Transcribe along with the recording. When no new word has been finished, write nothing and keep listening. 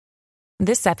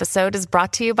This episode is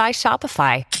brought to you by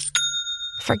Shopify.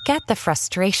 Forget the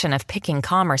frustration of picking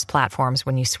commerce platforms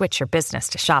when you switch your business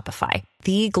to Shopify,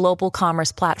 the global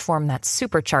commerce platform that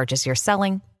supercharges your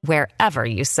selling wherever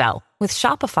you sell. With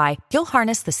Shopify, you'll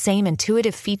harness the same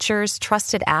intuitive features,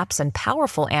 trusted apps, and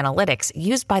powerful analytics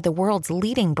used by the world's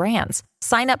leading brands.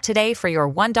 Sign up today for your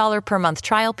 $1 per month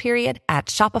trial period at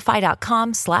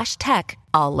shopify.com/tech,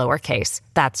 all lowercase.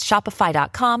 That's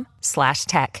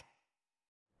shopify.com/tech.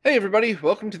 Hey everybody,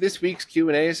 welcome to this week's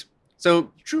Q&As.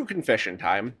 So, true confession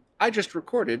time, I just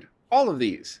recorded all of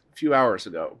these a few hours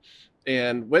ago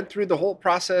and went through the whole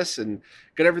process and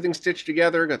got everything stitched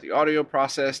together, got the audio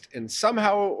processed, and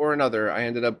somehow or another I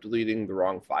ended up deleting the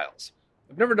wrong files.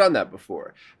 I've never done that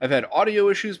before. I've had audio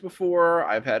issues before,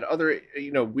 I've had other,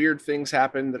 weird things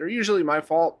happen that are usually my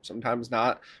fault, sometimes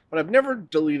not, but I've never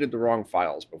deleted the wrong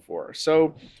files before.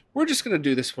 So, we're just going to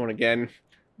do this one again.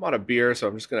 I'm on a beer, so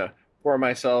I'm just going to pour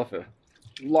myself a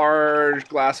large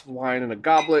glass of wine in a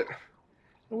goblet.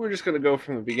 And we're just going to go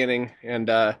from the beginning and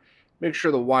make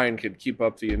sure the wine could keep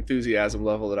up the enthusiasm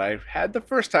level that I had the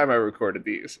first time I recorded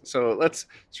these. So let's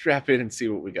strap in and see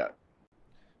what we got.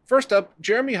 First up,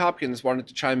 Jeremy Hopkins wanted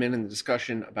to chime in the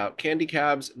discussion about candy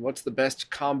cabs and what's the best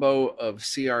combo of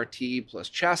CRT plus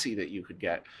chassis that you could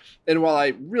get. And while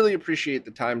I really appreciate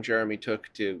the time Jeremy took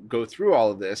to go through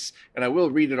all of this, and I will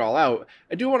read it all out,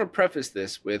 I do want to preface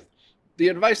this with the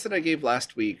advice that I gave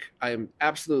last week. I am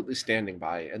absolutely standing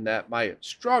by, and that my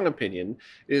strong opinion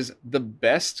is the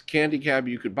best candy cab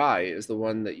you could buy is the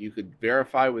one that you could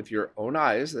verify with your own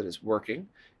eyes that is working,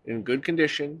 in good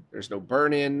condition, there's no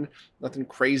burn-in, nothing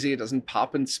crazy, it doesn't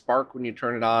pop and spark when you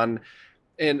turn it on.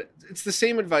 And it's the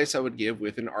same advice I would give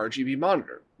with an RGB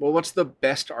monitor. Well, what's the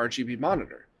best RGB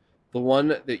monitor? The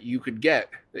one that you could get,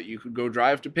 that you could go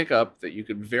drive to pick up, that you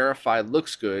could verify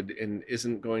looks good and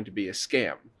isn't going to be a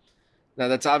scam. Now,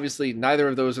 that's obviously neither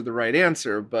of those are the right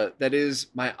answer, but that is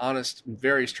my honest,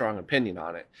 very strong opinion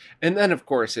on it. And then, of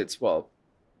course, it's, well,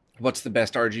 what's the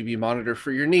best RGB monitor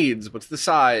for your needs? What's the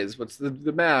size? What's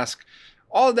the mask?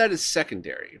 All of that is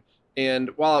secondary.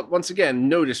 And while, once again,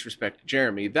 no disrespect to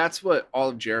Jeremy, that's what all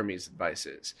of Jeremy's advice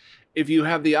is. If you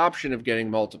have the option of getting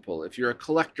multiple, if you're a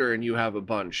collector and you have a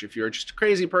bunch, if you're just a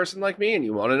crazy person like me and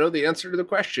you want to know the answer to the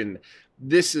question,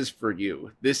 this is for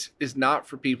you. This is not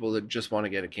for people that just want to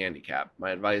get a candy cab. My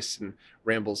advice and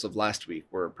rambles of last week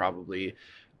were probably,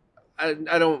 I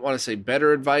don't want to say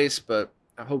better advice, but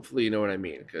hopefully you know what I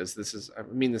mean, because this is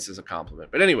a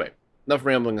compliment. But anyway, enough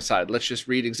rambling aside. Let's just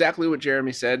read exactly what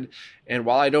Jeremy said. And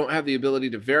while I don't have the ability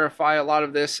to verify a lot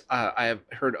of this, I have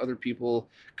heard other people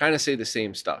kind of say the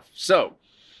same stuff. So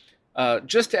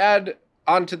just to add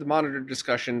onto the monitor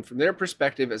discussion, from their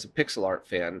perspective as a pixel art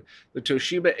fan, the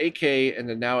Toshiba AK and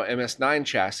the now MS9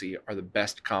 chassis are the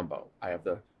best combo. I have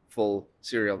the full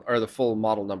serial or the full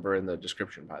model number in the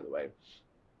description, by the way.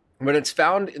 When it's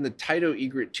found in the Taito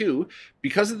Egret 2,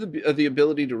 because of the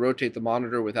ability to rotate the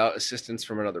monitor without assistance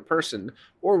from another person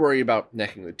or worry about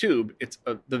necking the tube, it's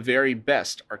the very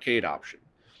best arcade option.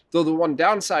 Though the one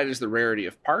downside is the rarity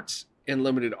of parts and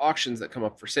limited auctions that come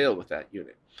up for sale with that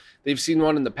unit. They've seen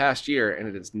one in the past year, and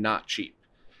it is not cheap.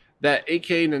 That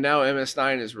AK Nanao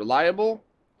MS9 is reliable,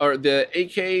 or the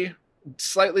AK,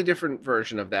 slightly different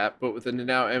version of that, but with the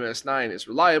Nanao MS9 is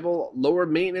reliable, lower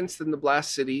maintenance than the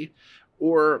Blast City,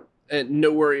 or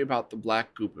no worry about the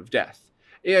black goop of death.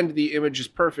 And the image is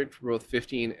perfect for both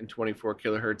 15 and 24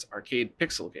 kHz arcade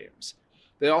pixel games.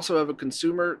 They also have a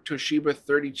consumer Toshiba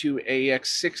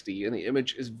 32AX60, and the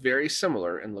image is very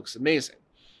similar and looks amazing.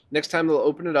 Next time they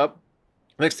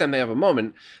have a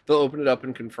moment, they'll open it up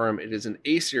and confirm it is an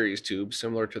A-series tube,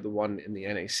 similar to the one in the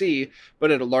NAC,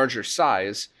 but at a larger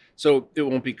size, so it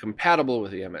won't be compatible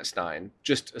with the MS9,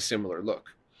 just a similar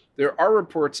look. There are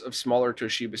reports of smaller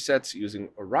Toshiba sets using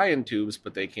Orion tubes,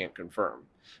 but they can't confirm.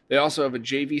 They also have a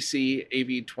JVC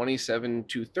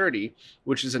AV27230,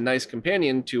 which is a nice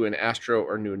companion to an Astro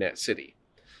or NewNet City.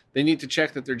 They need to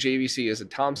check that their JVC is a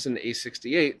Thomson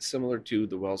A68, similar to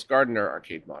the Wells Gardner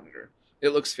arcade monitor. It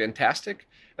looks fantastic,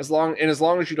 as long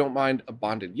as you don't mind a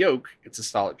bonded yoke, it's a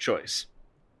solid choice.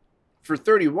 For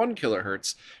 31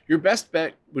 kHz, your best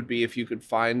bet would be if you could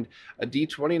find a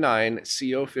D29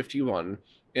 CO51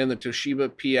 and the Toshiba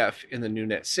PF in the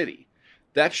NewNet City.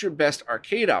 That's your best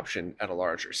arcade option at a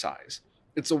larger size.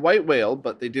 It's a white whale,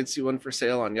 but they did see one for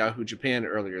sale on Yahoo Japan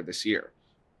earlier this year.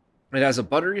 It has a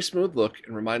buttery smooth look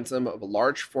and reminds them of a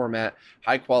large format,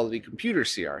 high quality computer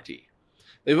CRT.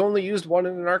 They've only used one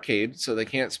in an arcade, so they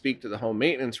can't speak to the home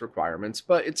maintenance requirements,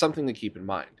 but it's something to keep in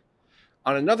mind.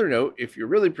 On another note, if you're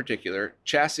really particular,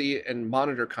 chassis and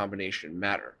monitor combination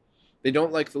matter. They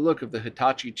don't like the look of the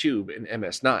Hitachi tube in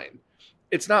MS9.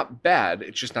 It's not bad,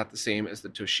 it's just not the same as the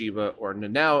Toshiba or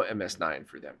Nanao MS9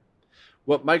 for them.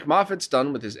 What Mike Moffat's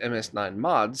done with his MS9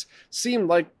 mods seemed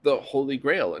like the holy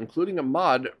grail, including a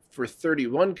mod for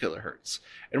 31 kHz.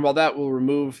 And while that will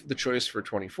remove the choice for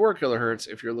 24 kHz,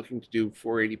 if you're looking to do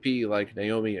 480p like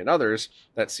Naomi and others,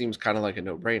 that seems kind of like a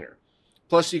no-brainer.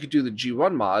 Plus, you could do the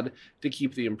G1 mod to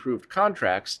keep the improved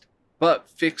contrast, but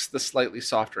fix the slightly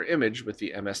softer image with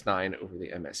the MS9 over the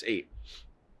MS8.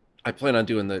 I plan on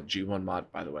doing the G1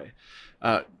 mod, by the way.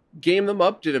 Game Them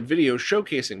Up did a video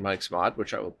showcasing Mike's mod,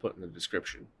 which I will put in the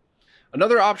description.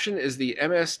 Another option is the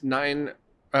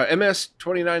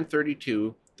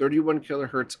MS2932 31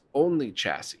 kHz only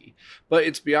chassis, but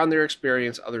it's beyond their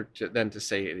experience other than to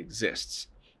say it exists.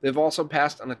 They've also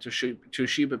passed on a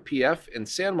Toshiba PF and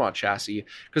Sanwa chassis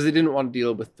because they didn't want to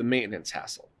deal with the maintenance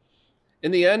hassle.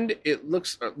 In the end,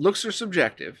 looks are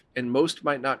subjective, and most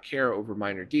might not care over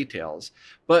minor details,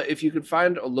 but if you could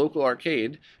find a local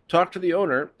arcade, talk to the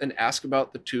owner and ask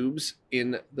about the tubes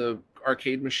in the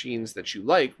arcade machines that you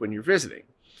like when you're visiting.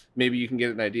 Maybe you can get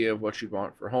an idea of what you'd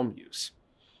want for home use.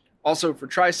 Also, for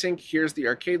TriSync, here's the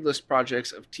arcade list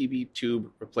projects of TB tube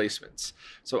replacements.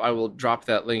 So I will drop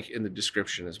that link in the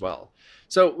description as well.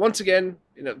 So once again,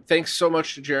 thanks so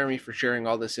much to Jeremy for sharing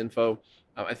all this info.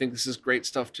 I think this is great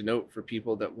stuff to note for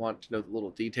people that want to know the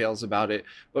little details about it.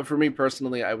 But for me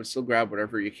personally, I would still grab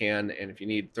whatever you can. And if you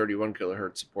need 31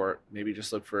 kHz support, maybe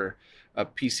just look for a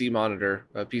PC monitor,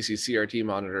 a PC CRT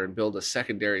monitor, and build a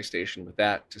secondary station with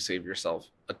that to save yourself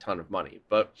a ton of money.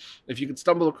 But if you could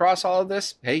stumble across all of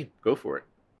this, hey, go for it.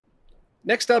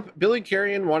 Next up, Billy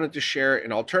Carrion wanted to share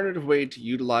an alternative way to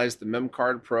utilize the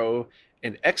MemCard Pro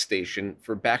and X-Station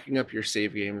for backing up your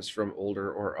save games from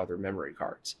older or other memory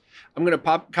cards. I'm going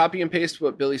to copy and paste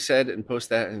what Billy said and post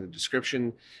that in the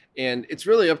description, and it's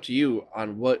really up to you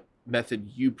on what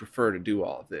method you prefer to do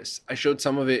all of this. I showed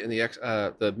some of it in the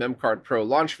MemCard Pro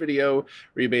launch video,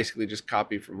 where you basically just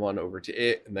copy from one over to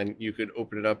it, and then you could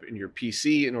open it up in your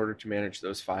PC in order to manage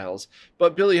those files.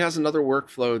 But Billy has another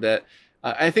workflow that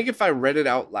I think if I read it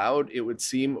out loud, it would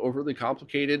seem overly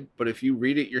complicated, but if you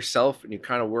read it yourself and you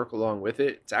kind of work along with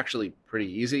it, it's actually pretty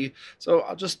easy. So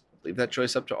I'll just leave that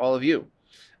choice up to all of you.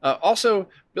 Also,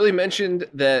 Billy mentioned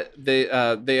that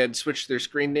they had switched their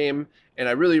screen name, and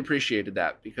I really appreciated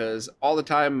that because all the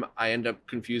time I end up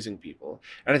confusing people.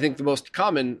 And I think the most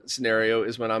common scenario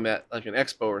is when I'm at like an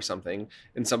expo or something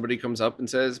and somebody comes up and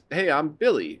says, "Hey, I'm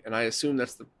Billy." And I assume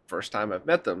that's the first time I've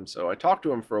met them. So I talk to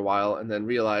them for a while and then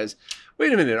realize,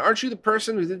 wait a minute, aren't you the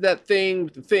person who did that thing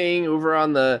with the thing over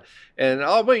on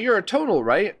oh, wait, you're a Tonal,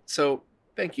 right? So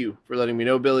thank you for letting me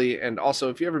know, Billy. And also,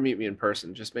 if you ever meet me in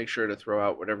person, just make sure to throw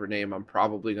out whatever name I'm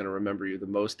probably going to remember you the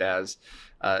most as,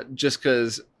 just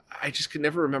because I just could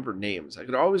never remember names. I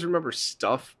could always remember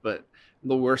stuff, but I'm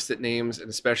the worst at names, and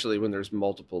especially when there's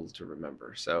multiple to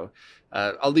remember. So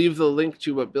I'll leave the link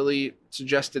to what Billy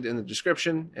suggested in the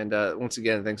description. And once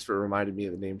again, thanks for reminding me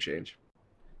of the name change.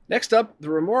 Next up, the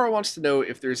Remora wants to know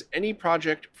if there's any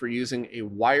project for using a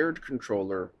wired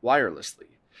controller wirelessly.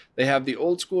 They have the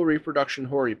old school reproduction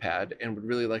HoriPad and would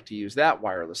really like to use that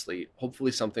wirelessly,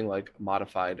 hopefully something like a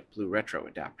modified Blue Retro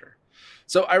adapter.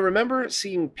 So I remember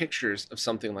seeing pictures of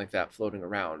something like that floating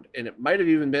around, and it might have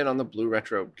even been on the Blue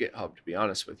Retro GitHub, to be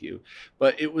honest with you,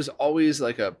 but it was always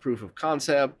like a proof of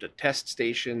concept, a test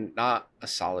station, not a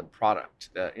solid product.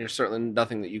 Certainly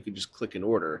nothing that you could just click and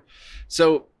order.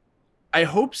 So I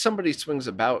hope somebody swings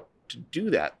about to do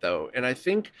that, though, and I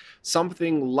think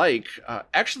something like,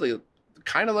 actually,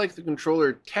 kind of like the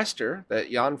controller tester that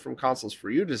Jan from Consoles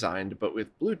for You designed, but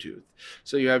with Bluetooth.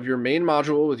 So you have your main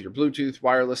module with your Bluetooth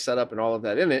wireless setup and all of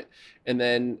that in it, and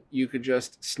then you could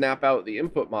just snap out the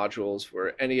input modules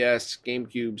for NES,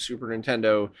 GameCube, Super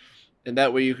Nintendo, and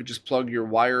that way you could just plug your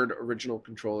wired original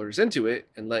controllers into it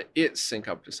and let it sync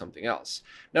up to something else.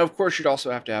 Now, of course, you'd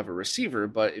also have to have a receiver,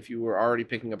 but if you were already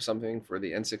picking up something for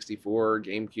the N64,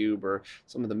 GameCube, or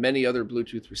some of the many other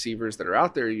Bluetooth receivers that are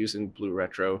out there using Blue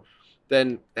Retro,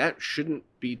 then that shouldn't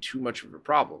be too much of a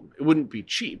problem. It wouldn't be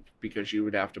cheap because you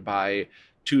would have to buy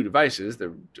two devices,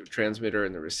 the transmitter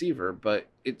and the receiver, but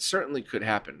it certainly could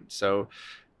happen. So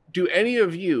do any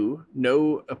of you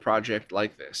know a project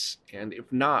like this? And if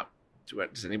not,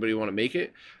 does anybody want to make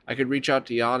it? I could reach out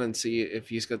to Jan and see if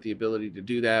he's got the ability to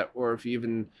do that, or if he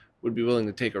even would be willing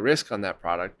to take a risk on that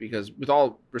product, because with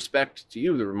all respect to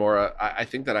you, the Remora, I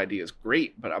think that idea is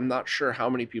great, but I'm not sure how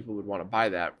many people would want to buy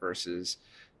that versus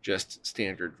just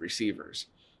standard receivers.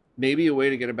 Maybe a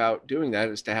way to get about doing that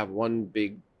is to have one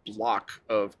big block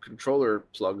of controller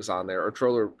plugs on there, or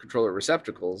controller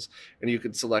receptacles, and you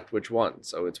could select which one.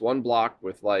 So it's one block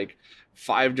with like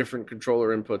 5 different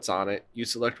controller inputs on it. You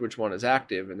select which one is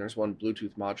active, and there's one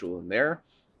Bluetooth module in there.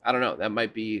 I don't know, that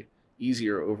might be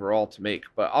easier overall to make,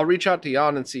 but I'll reach out to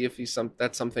Jan and see if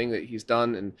that's something that he's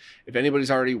done, and if anybody's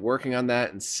already working on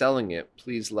that and selling it,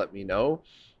 please let me know.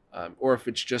 Or if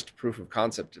it's just proof of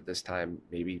concept at this time,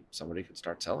 maybe somebody could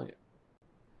start selling it.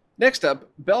 Next up,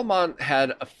 Belmont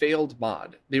had a failed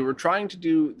mod. They were trying to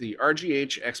do the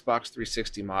RGH Xbox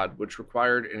 360 mod, which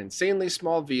required an insanely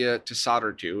small via to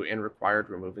solder to and required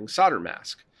removing solder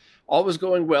mask. All was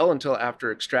going well until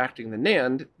after extracting the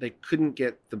NAND, they couldn't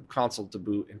get the console to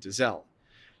boot into Zell.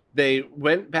 They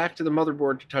went back to the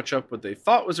motherboard to touch up what they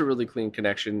thought was a really clean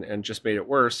connection and just made it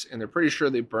worse, and they're pretty sure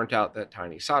they burnt out that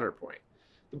tiny solder point.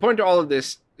 The point to all of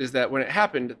this is that when it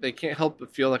happened, they can't help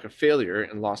but feel like a failure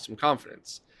and lost some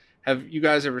confidence. Have you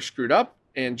guys ever screwed up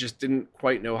and just didn't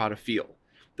quite know how to feel?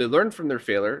 They learned from their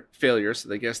failure,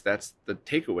 so I guess that's the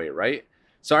takeaway, right?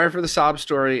 Sorry for the sob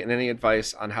story, and any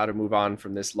advice on how to move on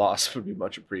from this loss would be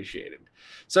much appreciated.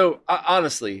 So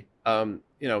honestly,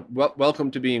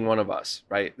 welcome to being one of us,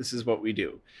 right? This is what we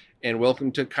do. And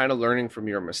welcome to kind of learning from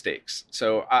your mistakes.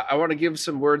 So I want to give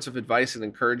some words of advice and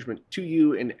encouragement to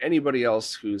you and anybody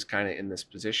else who's kind of in this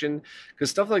position, because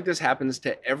stuff like this happens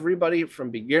to everybody from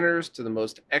beginners to the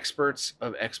most experts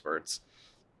of experts.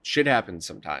 Shit happens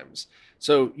sometimes.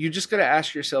 So you just got to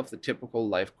ask yourself the typical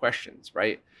life questions,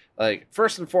 right? Like,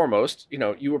 first and foremost,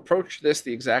 you approach this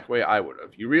the exact way I would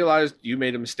have. You realized you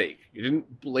made a mistake. You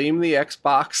didn't blame the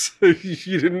Xbox.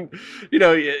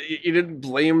 you didn't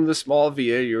blame the small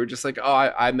VIA. You were just like,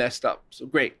 oh, I messed up. So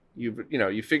great.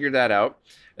 You figured that out.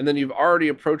 And then you've already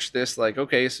approached this like,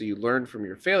 okay, so you learned from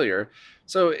your failure.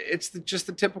 So it's just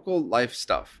the typical life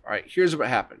stuff. All right, here's what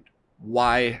happened.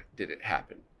 Why did it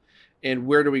happen? And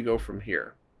where do we go from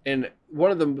here? And one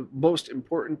of the most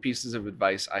important pieces of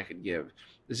advice I could give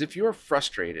is if you're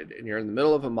frustrated and you're in the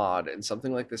middle of a mod and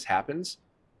something like this happens,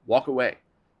 walk away.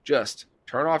 Just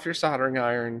turn off your soldering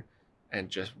iron and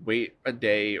just wait a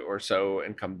day or so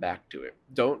and come back to it.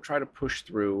 Don't try to push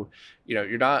through.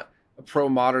 You're not a pro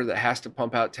modder that has to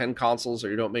pump out 10 consoles or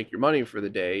you don't make your money for the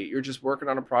day. You're just working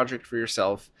on a project for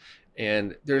yourself.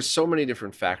 And there's so many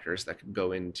different factors that can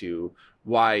go into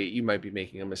why you might be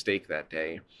making a mistake that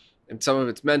day. And some of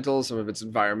it's mental, some of it's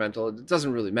environmental. It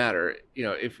doesn't really matter.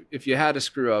 If you had a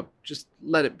screw up, just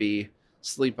let it be,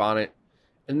 sleep on it,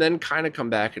 and then kind of come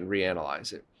back and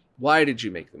reanalyze it. Why did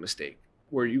you make the mistake?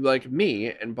 Were you like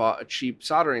me and bought a cheap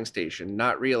soldering station,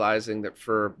 not realizing that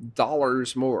for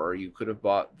dollars more, you could have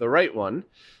bought the right one?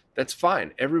 That's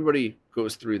fine. Everybody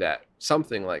goes through that,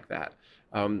 something like that.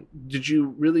 Did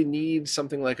you really need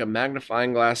something like a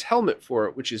magnifying glass helmet for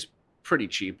it, which is pretty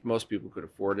cheap? Most people could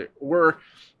afford it. Or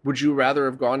would you rather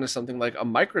have gone to something like a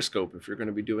microscope if you're going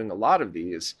to be doing a lot of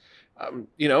these?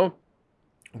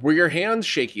 Were your hands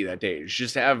shaky that day? Did you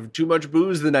just have too much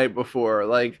booze the night before?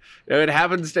 It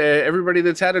happens to everybody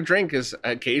that's had a drink, has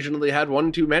occasionally had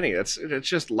one too many. It's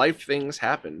just life things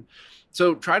happen.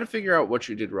 So try to figure out what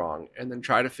you did wrong and then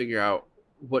try to figure out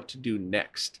what to do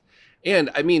next.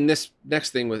 And I mean this next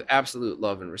thing with absolute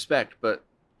love and respect, but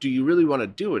do you really want to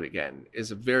do it again is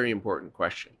a very important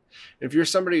question. If you're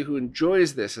somebody who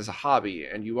enjoys this as a hobby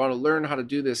and you want to learn how to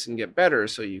do this and get better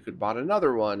so you could buy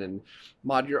another one and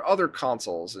mod your other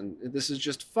consoles, and this is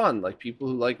just fun, like people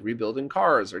who like rebuilding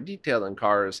cars or detailing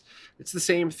cars, it's the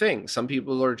same thing. Some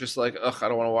people are just like, ugh, I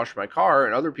don't want to wash my car,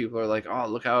 and other people are like, oh,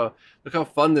 look how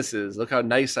fun this is. Look how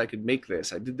nice I could make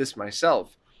this. I did this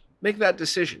myself. Make that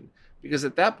decision. Because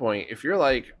at that point, if you're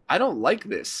like, I don't like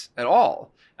this at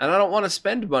all, and I don't want to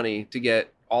spend money to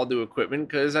get all new equipment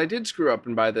because I did screw up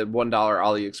and buy the $1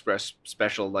 AliExpress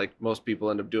special like most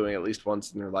people end up doing at least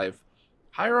once in their life,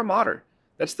 hire a modder.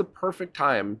 That's the perfect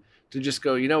time to just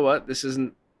go, you know what, this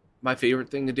isn't my favorite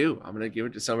thing to do. I'm going to give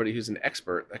it to somebody who's an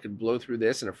expert that could blow through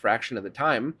this in a fraction of the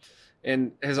time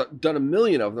and has done a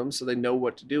million of them so they know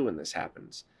what to do when this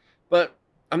happens. But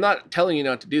I'm not telling you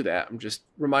not to do that. I'm just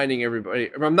reminding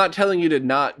everybody. I'm not telling you to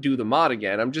not do the mod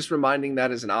again. I'm just reminding that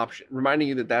as an option. Reminding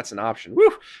you that that's an option.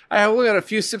 Woo! I only got a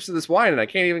few sips of this wine and I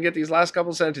can't even get these last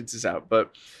couple sentences out.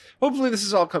 But hopefully this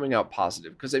is all coming out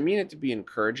positive because I mean it to be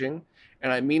encouraging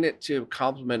and I mean it to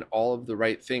compliment all of the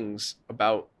right things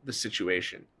about the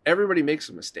situation. Everybody makes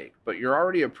a mistake, but you're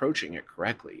already approaching it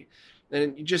correctly.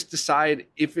 And you just decide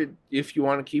if you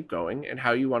want to keep going and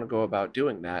how you want to go about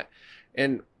doing that.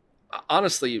 And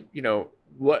honestly,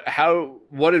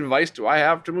 what advice do I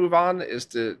have to move on is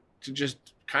to just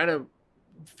kind of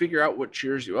figure out what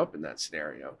cheers you up in that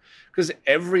scenario. Because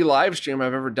every live stream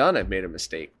I've ever done, I've made a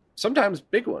mistake. sometimes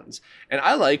big ones. And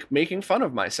I like making fun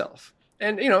of myself.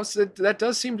 And, so that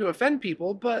does seem to offend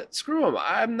people, but screw them.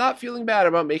 I'm not feeling bad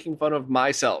about making fun of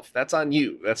myself. That's on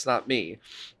you. That's not me.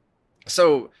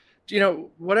 So,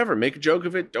 whatever, make a joke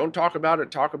of it. Don't talk about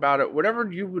it,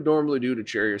 whatever you would normally do to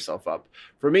cheer yourself up.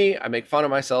 For me, I make fun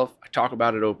of myself. I talk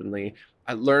about it openly.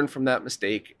 I learn from that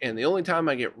mistake. And the only time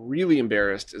I get really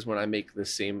embarrassed is when I make the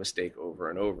same mistake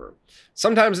over and over.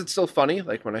 Sometimes it's still funny,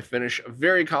 like when I finish a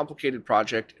very complicated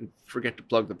project and forget to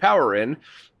plug the power in,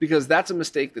 because that's a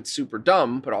mistake that's super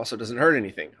dumb, but also doesn't hurt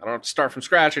anything. I don't have to start from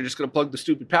scratch. I'm just going to plug the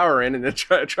stupid power in and then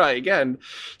try again.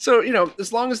 So,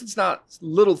 as long as it's not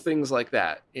little things like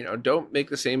that, don't make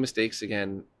the same mistakes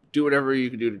again. Do whatever you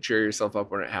can do to cheer yourself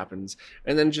up when it happens,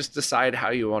 and then just decide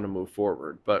how you want to move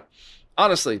forward. But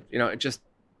honestly, it just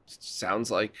sounds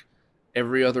like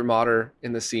every other modder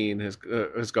in the scene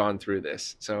has gone through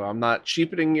this. So I'm not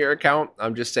cheapening your account.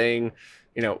 I'm just saying,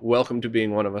 welcome to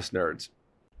being one of us nerds.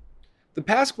 The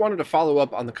Pask wanted to follow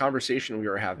up on the conversation we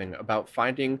were having about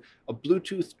finding a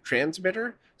Bluetooth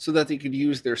transmitter so that they could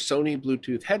use their Sony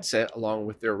Bluetooth headset along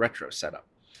with their retro setup.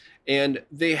 And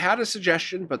they had a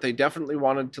suggestion, but they definitely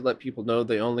wanted to let people know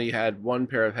they only had one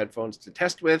pair of headphones to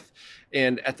test with,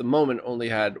 and at the moment only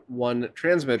had one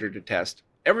transmitter to test.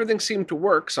 Everything seemed to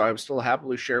work, so I would still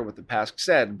happily share what the Pask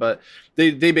said, but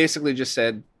they basically just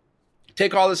said,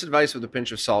 take all this advice with a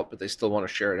pinch of salt, but they still want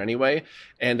to share it anyway.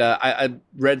 And I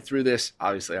read through this.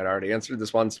 Obviously, I'd already answered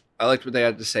this once. I liked what they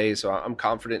had to say, so I'm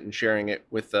confident in sharing it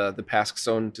with the Pask's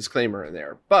own disclaimer in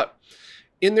there. But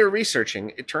in their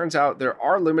researching, it turns out there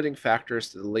are limiting factors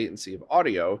to the latency of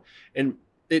audio, and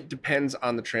it depends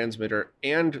on the transmitter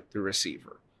and the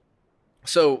receiver.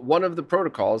 So one of the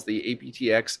protocols, the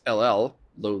aptX LL,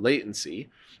 low latency,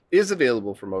 is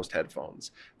available for most headphones.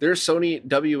 Their Sony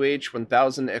WH-1000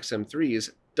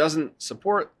 XM3s doesn't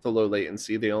support the low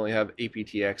latency. They only have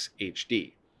aptX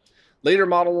HD. Later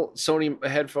model Sony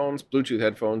headphones, Bluetooth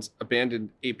headphones, abandoned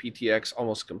aptX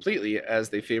almost completely as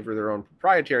they favor their own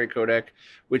proprietary codec,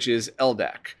 which is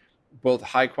LDAC, both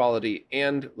high quality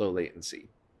and low latency.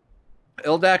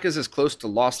 LDAC is as close to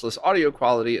lossless audio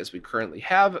quality as we currently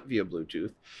have via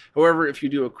Bluetooth. However, if you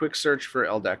do a quick search for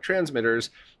LDAC transmitters,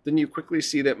 then you quickly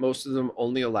see that most of them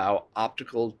only allow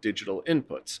optical digital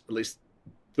inputs, at least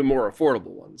the more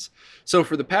affordable ones. So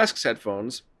for the Pask's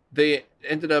headphones, they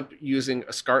ended up using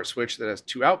a SCART switch that has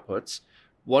two outputs.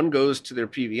 One goes to their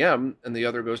PVM and the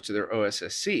other goes to their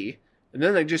OSSC. And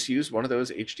then they just use one of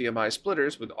those HDMI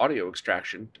splitters with audio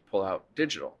extraction to pull out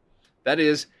digital. That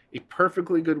is a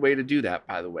perfectly good way to do that,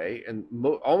 by the way. And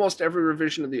almost every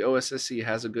revision of the OSSC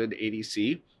has a good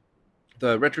ADC.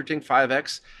 The RetroTink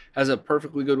 5X has a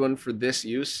perfectly good one for this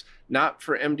use, not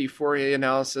for MD4A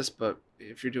analysis, but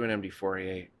if you're doing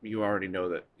MD4A, you already know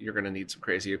that you're going to need some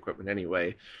crazy equipment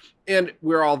anyway. And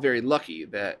we're all very lucky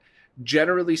that,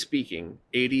 generally speaking,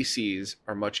 ADCs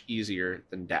are much easier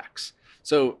than DACs.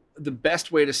 So the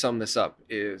best way to sum this up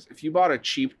is if you bought a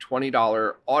cheap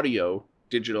 $20 audio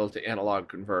digital to analog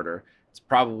converter, it's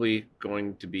probably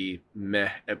going to be meh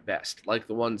at best, like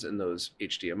the ones in those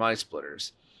HDMI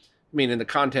splitters. I mean, in the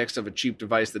context of a cheap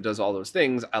device that does all those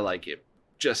things, I like it.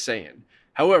 Just saying.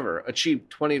 However, a cheap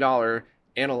 $20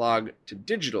 analog to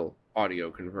digital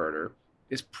audio converter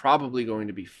is probably going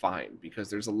to be fine because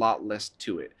there's a lot less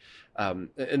to it. And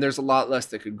there's a lot less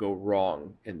that could go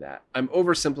wrong in that. I'm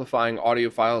oversimplifying.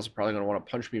 Audiophiles are probably going to want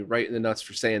to punch me right in the nuts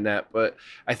for saying that. But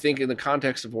I think in the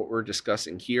context of what we're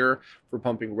discussing here, for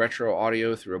pumping retro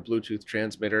audio through a Bluetooth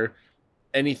transmitter,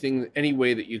 any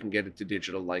way that you can get it to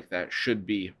digital like that should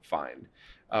be fine.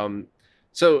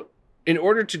 So in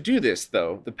order to do this,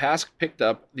 though, the Pask picked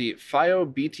up the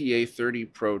FiiO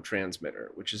BTA30 Pro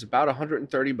transmitter, which is about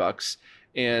 $130,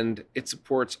 and it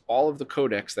supports all of the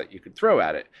codecs that you could throw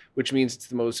at it, which means it's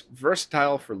the most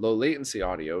versatile for low latency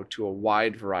audio to a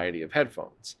wide variety of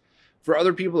headphones. For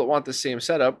other people that want the same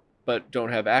setup but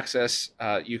don't have access,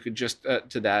 you could just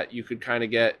to that, you could kind of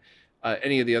get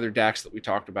any of the other DACs that we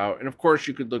talked about. And of course,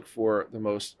 you could look for the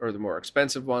more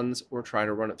expensive ones or try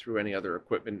to run it through any other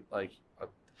equipment like a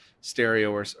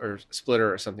stereo or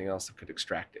splitter or something else that could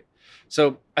extract it.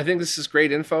 So I think this is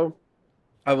great info.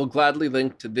 I will gladly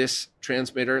link to this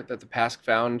transmitter that the Pask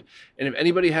found. And if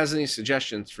anybody has any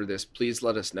suggestions for this, please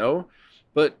let us know.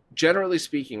 But generally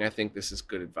speaking, I think this is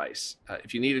good advice.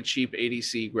 If you need a cheap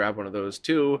ADC, grab one of those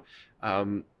too.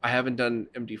 I haven't done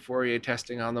MD4A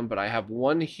testing on them, but I have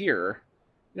one here.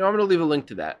 I'm going to leave a link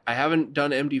to that. I haven't done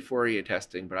MD4A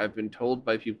testing, but I've been told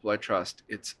by people I trust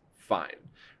it's fine.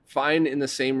 Fine in the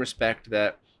same respect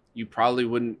that you probably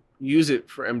wouldn't use it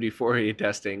for MD4A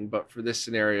testing, but for this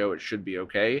scenario, it should be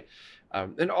okay.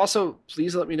 And also,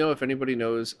 please let me know if anybody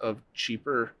knows of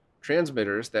cheaper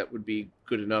transmitters that would be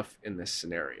good enough in this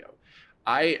scenario.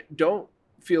 I don't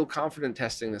feel confident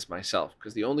testing this myself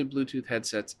because the only Bluetooth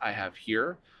headsets I have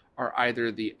here are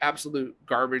either the absolute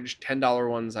garbage $10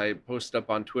 ones I posted up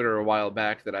on Twitter a while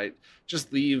back that I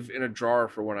just leave in a drawer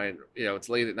for when it's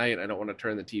late at night and I don't want to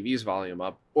turn the TV's volume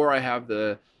up, or I have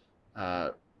the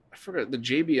I forget the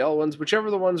JBL ones,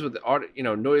 whichever the ones with the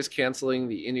audio, noise canceling,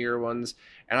 the in-ear ones.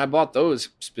 And I bought those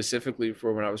specifically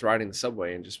for when I was riding the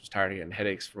subway and just was tired of getting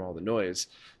headaches from all the noise.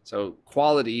 So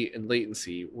quality and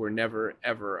latency were never,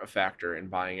 ever a factor in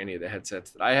buying any of the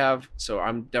headsets that I have. So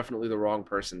I'm definitely the wrong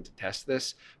person to test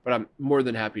this, but I'm more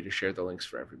than happy to share the links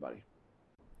for everybody.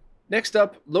 Next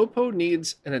up, Lopo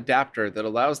needs an adapter that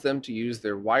allows them to use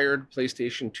their wired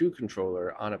PlayStation 2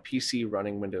 controller on a PC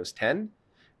running Windows 10.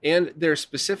 And they're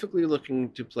specifically looking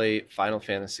to play Final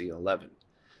Fantasy XI.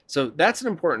 So that's an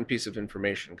important piece of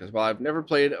information, because while I've never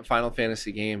played a Final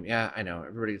Fantasy game, yeah, I know,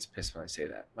 everybody gets pissed when I say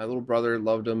that. My little brother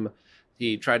loved them.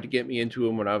 He tried to get me into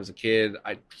them when I was a kid.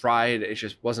 I tried, it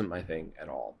just wasn't my thing at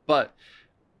all. But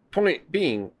point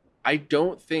being, I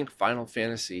don't think Final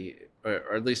Fantasy,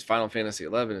 or at least Final Fantasy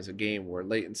XI, is a game where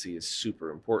latency is super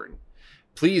important.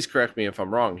 Please correct me if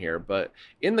I'm wrong here, but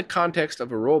in the context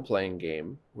of a role-playing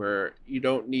game where you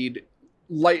don't need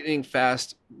lightning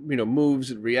fast,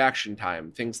 moves and reaction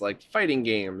time, things like fighting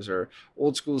games or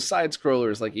old school side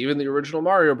scrollers, like even the original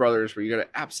Mario Brothers, where you got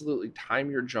to absolutely time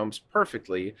your jumps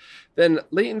perfectly, then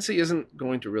latency isn't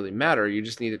going to really matter. You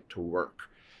just need it to work.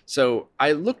 So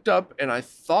I looked up and I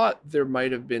thought there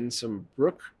might have been some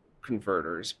Brook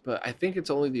converters, but I think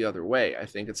it's only the other way. I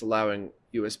think it's allowing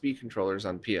USB controllers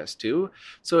on PS2.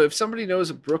 So if somebody knows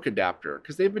a Brook adapter,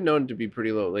 because they've been known to be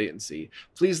pretty low latency,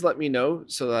 please let me know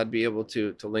so that I'd be able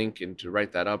to link and to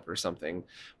write that up or something.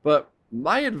 But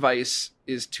my advice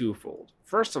is twofold.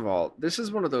 First of all, this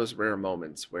is one of those rare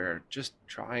moments where just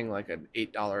trying like an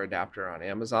 $8 adapter on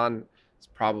Amazon is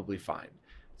probably fine.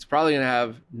 It's probably going to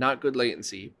have not good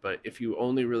latency, but if you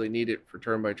only really need it for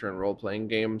turn-by-turn role-playing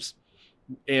games,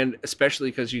 and especially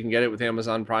because you can get it with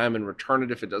Amazon Prime and return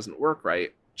it if it doesn't work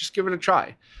right, just give it a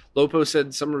try. Lopo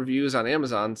said some reviews on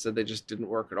Amazon said they just didn't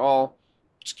work at all.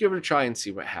 Just give it a try and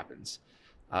see what happens.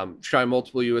 Try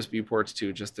multiple USB ports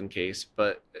too, just in case.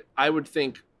 But I would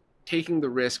think taking the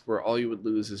risk where all you would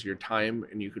lose is your time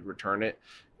and you could return it,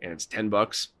 and it's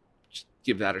 $10, just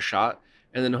give that a shot.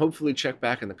 And then hopefully check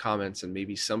back in the comments and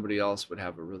maybe somebody else would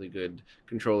have a really good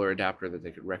controller adapter that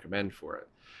they could recommend for it.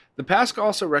 The Pask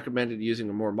also recommended using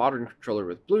a more modern controller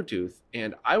with Bluetooth,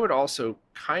 and I would also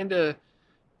kind of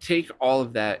take all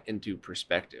of that into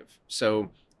perspective.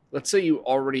 So let's say you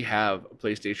already have a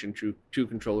PlayStation 2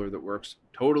 controller that works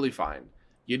totally fine.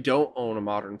 You don't own a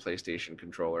modern PlayStation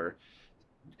controller,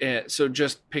 so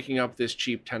just picking up this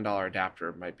cheap $10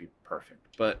 adapter might be perfect.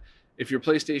 But if your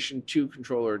PlayStation 2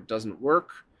 controller doesn't work,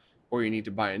 or you need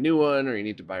to buy a new one, or you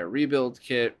need to buy a rebuild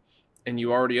kit, and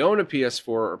you already own a PS4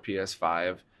 or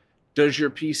PS5, does your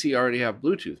PC already have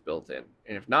Bluetooth built in?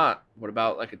 And if not, what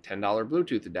about like a $10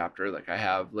 Bluetooth adapter like I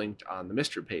have linked on the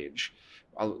Mr. page?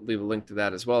 I'll leave a link to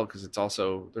that as well, because there's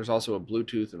also a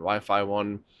Bluetooth and Wi-Fi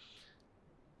one.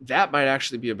 That might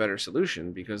actually be a better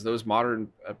solution, because those modern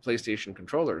PlayStation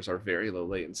controllers are very low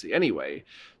latency anyway.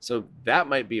 So that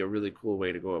might be a really cool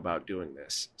way to go about doing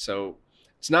this. So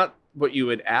it's not what you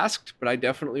had asked, but I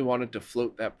definitely wanted to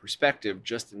float that perspective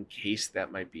just in case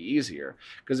that might be easier.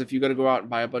 Because if you got to go out and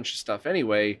buy a bunch of stuff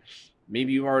anyway,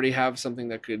 maybe you already have something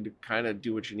that could kind of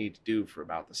do what you need to do for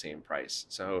about the same price.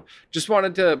 So just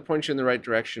wanted to point you in the right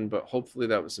direction, but hopefully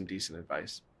that was some decent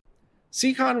advice.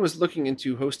 Seacon was looking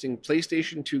into hosting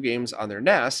PlayStation 2 games on their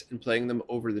NAS and playing them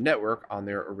over the network on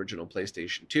their original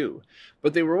PlayStation 2.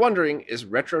 But they were wondering, is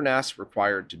RetroNAS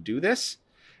required to do this?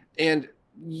 And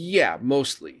yeah,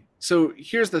 mostly. So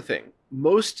here's the thing.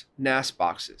 Most NAS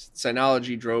boxes,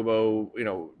 Synology,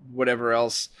 Drobo, whatever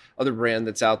else, other brand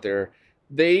that's out there,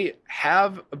 they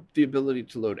have the ability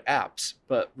to load apps,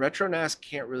 but RetroNAS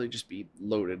can't really just be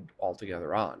loaded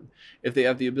altogether on. If they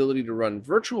have the ability to run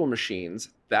virtual machines,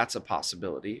 that's a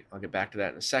possibility. I'll get back to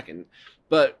that in a second.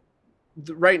 But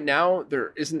right now,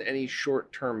 there isn't any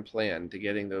short-term plan to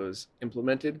getting those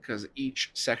implemented, because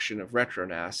each section of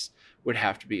RetroNAS would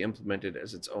have to be implemented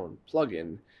as its own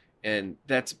plugin, and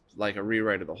that's like a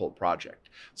rewrite of the whole project.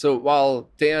 So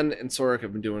while Dan and Sorek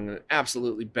have been doing an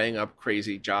absolutely bang-up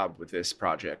crazy job with this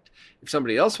project, if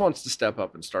somebody else wants to step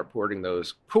up and start porting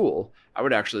those, cool. I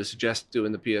would actually suggest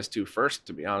doing the PS2 first,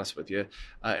 to be honest with you,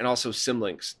 and also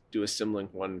Symlinks. Do a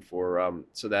Symlink one for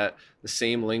so that the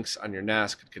same links on your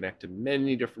NAS could connect to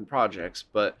many different projects.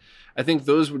 But I think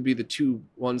those would be the two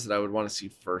ones that I would want to see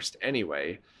first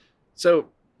anyway. So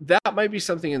that might be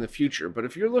something in the future, but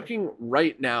if you're looking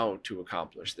right now to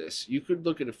accomplish this, you could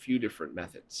look at a few different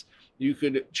methods. You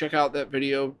could check out that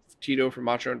video Tito from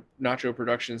Nacho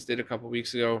Productions did a couple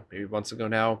weeks ago, maybe months ago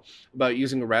now, about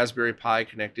using a Raspberry Pi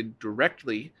connected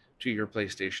directly to your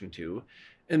PlayStation 2.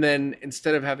 And then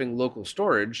instead of having local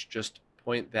storage, just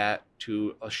point that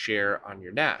to a share on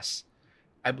your NAS.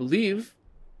 I believe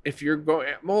if you're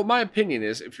going, well, my opinion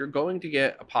is if you're going to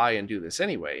get a Pi and do this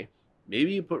anyway,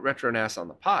 maybe you put RetroNAS on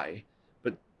the Pi,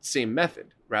 but same method.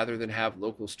 Rather than have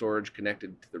local storage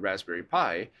connected to the Raspberry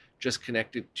Pi, just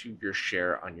connect it to your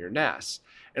share on your NAS.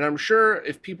 And I'm sure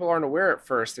if people aren't aware at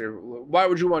first, why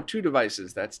would you want two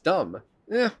devices? That's dumb.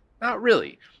 Not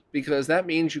really, because that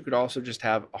means you could also just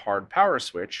have a hard power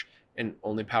switch and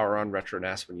only power on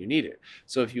RetroNAS when you need it.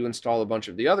 So if you install a bunch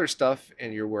of the other stuff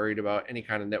and you're worried about any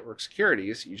kind of network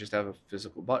securities, you just have a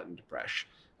physical button to press.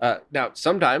 Now,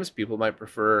 sometimes people might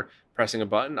prefer pressing a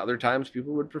button. Other times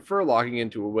people would prefer logging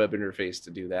into a web interface to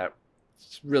do that.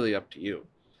 It's really up to you.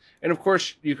 And of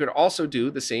course, you could also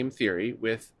do the same theory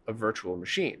with a virtual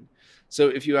machine. So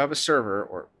if you have a server,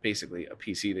 or basically a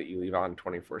PC that you leave on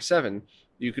 24/7,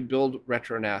 you could build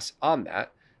RetroNAS on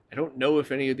that. I don't know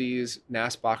if any of these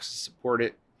NAS boxes support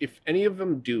it. If any of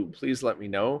them do, please let me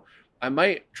know. I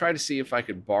might try to see if I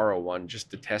could borrow one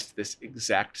just to test this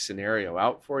exact scenario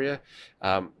out for you,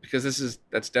 because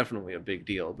that's definitely a big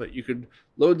deal. But you could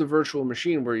load the virtual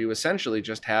machine where you essentially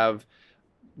just have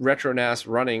RetroNAS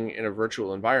running in a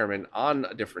virtual environment on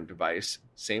a different device.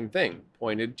 Same thing,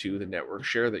 pointed to the network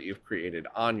share that you've created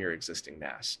on your existing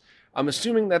NAS. I'm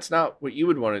assuming that's not what you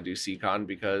would want to do, CCon,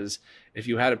 because if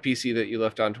you had a PC that you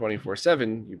left on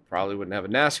 24/7, you probably wouldn't have a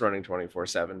NAS running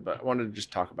 24/7, but I wanted to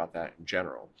just talk about that in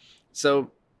general.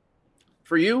 So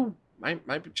for you,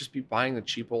 might just be buying the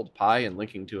cheap old Pi and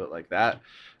linking to it like that,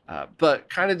 but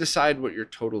kind of decide what your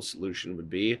total solution would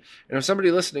be. And if somebody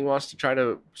listening wants to try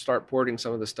to start porting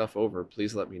some of this stuff over,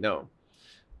 please let me know.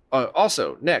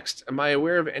 Also, next, am I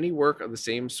aware of any work of the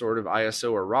same sort of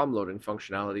ISO or ROM loading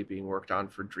functionality being worked on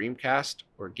for Dreamcast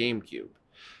or GameCube?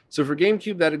 So for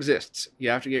GameCube, that exists. You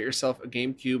have to get yourself a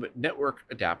GameCube network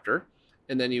adapter,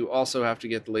 and then you also have to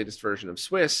get the latest version of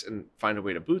Swiss and find a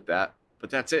way to boot that, but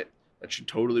that's it. That should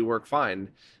totally work fine,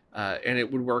 and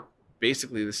it would work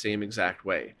basically the same exact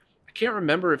way. I can't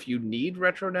remember if you need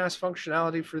RetroNAS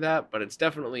functionality for that, but it's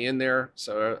definitely in there.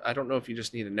 So I don't know if you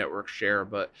just need a network share,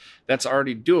 but that's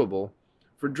already doable.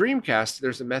 For Dreamcast,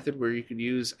 there's a method where you could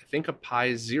use, I think, a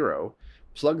Pi Zero,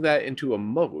 plug that into a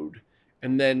mode,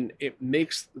 and then it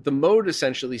makes the mode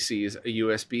essentially sees a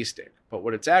USB stick. But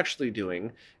what it's actually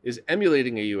doing is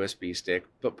emulating a USB stick,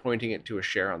 but pointing it to a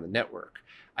share on the network.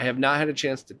 I have not had a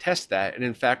chance to test that, and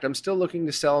in fact, I'm still looking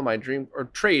to sell my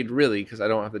trade really, because I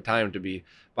don't have the time to be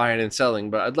buying and selling,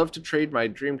 but I'd love to trade my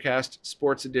Dreamcast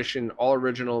Sports Edition all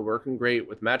original working great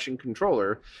with matching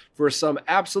controller for some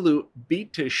absolute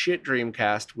beat to shit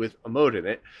Dreamcast with a mode in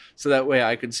it, so that way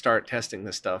I could start testing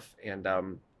this stuff and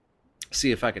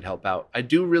see if I could help out. I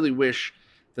do really wish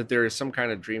that there is some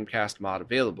kind of Dreamcast mod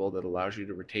available that allows you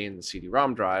to retain the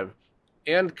CD-ROM drive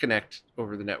and connect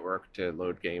over the network to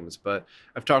load games, but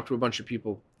I've talked to a bunch of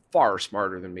people far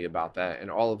smarter than me about that, and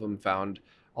all of them found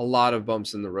a lot of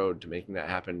bumps in the road to making that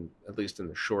happen, at least in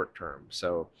the short term.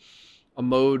 So a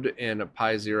mode and a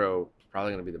Pi Zero is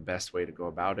probably going to be the best way to go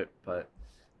about it, but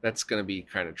that's going to be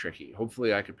kind of tricky.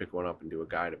 Hopefully I could pick one up and do a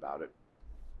guide about it.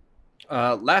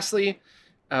 Lastly,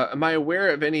 am I aware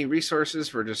of any resources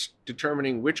for just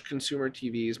determining which consumer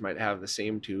TVs might have the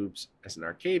same tubes as an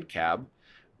arcade cab?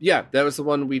 Yeah, that was the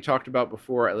one we talked about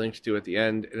before. I linked to at the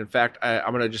end, and in fact,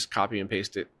 I'm going to just copy and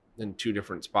paste it in two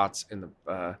different spots in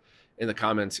the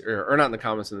comments, or not in the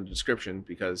comments, in the description,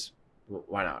 because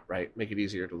why not, right? Make it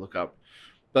easier to look up.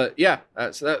 But yeah,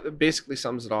 so that basically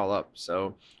sums it all up.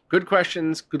 So good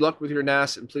questions. Good luck with your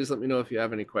NAS, and please let me know if you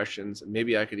have any questions, and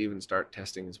maybe I could even start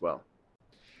testing as well.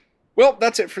 Well,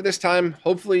 that's it for this time.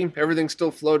 Hopefully everything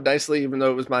still flowed nicely, even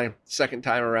though it was my second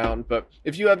time around. But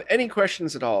if you have any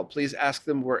questions at all, please ask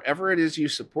them wherever it is you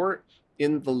support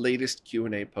in the latest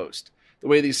Q&A post. The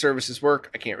way these services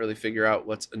work, I can't really figure out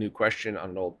what's a new question on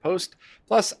an old post.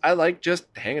 Plus, I like just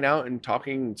hanging out and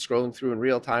talking and scrolling through in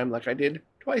real time like I did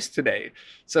twice today.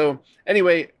 So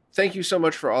anyway, thank you so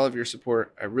much for all of your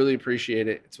support. I really appreciate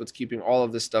it. It's what's keeping all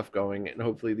of this stuff going, and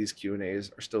hopefully these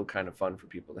Q&As are still kind of fun for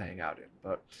people to hang out in.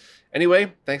 But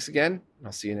anyway, thanks again, and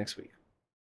I'll see you next week.